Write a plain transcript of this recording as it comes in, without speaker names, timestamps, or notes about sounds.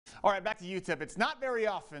All right, back to UTEP. It's not very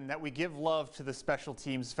often that we give love to the special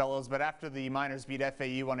teams fellows, but after the Miners beat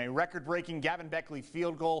FAU on a record-breaking Gavin Beckley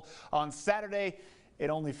field goal on Saturday,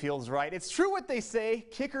 it only feels right. It's true what they say,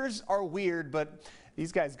 kickers are weird, but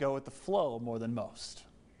these guys go with the flow more than most.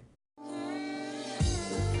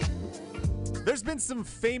 There's been some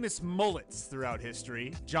famous mullets throughout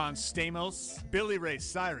history. John Stamos, Billy Ray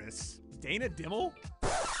Cyrus, Dana Dimmel.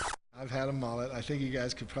 I've had a mullet. I think you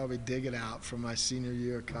guys could probably dig it out from my senior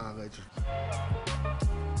year of college.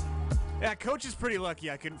 Yeah, Coach is pretty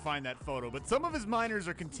lucky I couldn't find that photo, but some of his Miners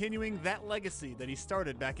are continuing that legacy that he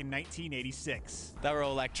started back in 1986. They were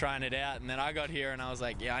all like trying it out, and then I got here and I was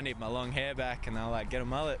like, yeah, I need my long hair back, and they were like, get a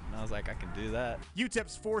mullet, and I was like, I can do that.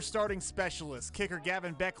 UTEP's 4 starting specialists, kicker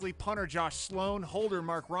Gavin Beckley, punter Josh Sloan, holder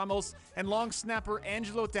Mark Ramos, and long snapper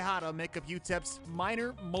Angelo Tejada make up UTEP's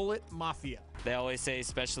Miner Mullet Mafia. They always say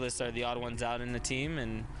specialists are the odd ones out in the team,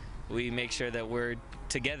 and we make sure that we're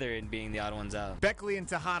together in being the odd ones out. Beckley and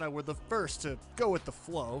Tejada were the first to go with the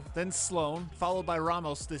flow, then Sloan, followed by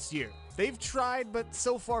Ramos this year. They've tried, but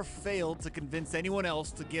so far failed to convince anyone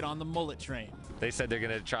else to get on the mullet train. They said they're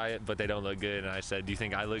going to try it, but they don't look good, and I said, do you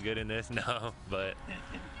think I look good in this? No, but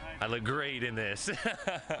I look great in this.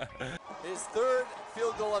 His third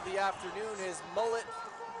field goal of the afternoon, his mullet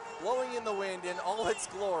blowing in the wind in all its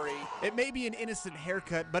glory. It may be an innocent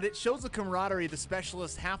haircut, but it shows the camaraderie the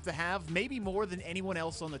specialists have to have, maybe more than anyone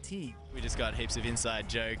else on the team. We just got heaps of inside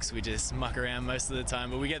jokes. We just muck around most of the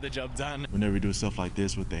time, but we get the job done. Whenever we do stuff like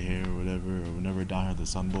this with the hair or whatever, or whenever we're down here at the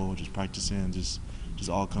Sun Bowl, just practicing, just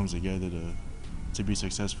all comes together to be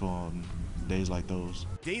successful on days like those.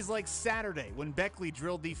 Days like Saturday, when Beckley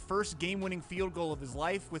drilled the first game-winning field goal of his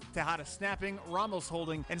life with Tejada snapping, Ramos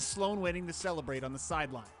holding, and Sloan waiting to celebrate on the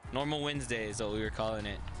sideline. Normal Wednesday is what we were calling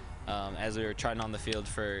it, as we were trying on the field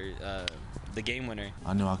for the game winner.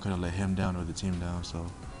 I knew I couldn't let him down or the team down, so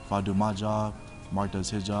if I do my job, Mark does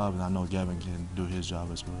his job, and I know Gavin can do his job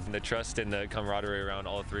as well. The trust and the camaraderie around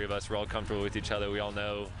all three of us, we're all comfortable with each other. We all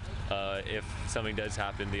know if something does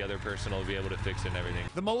happen, the other person will be able to fix it and everything.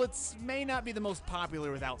 The mullets may not be the most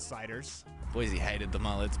popular with outsiders. Boise hated the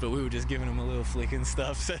mullets, but we were just giving them a little flick and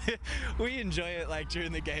stuff, so we enjoy it like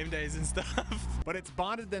during the game days and stuff. But it's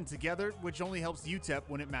bonded them together, which only helps UTEP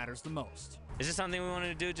when it matters the most. It's just something we wanted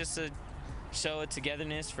to do just to show a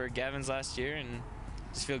togetherness for Gavin's last year and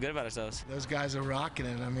just feel good about ourselves. Those guys are rocking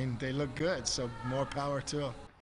it. I mean, they look good, so more power to them.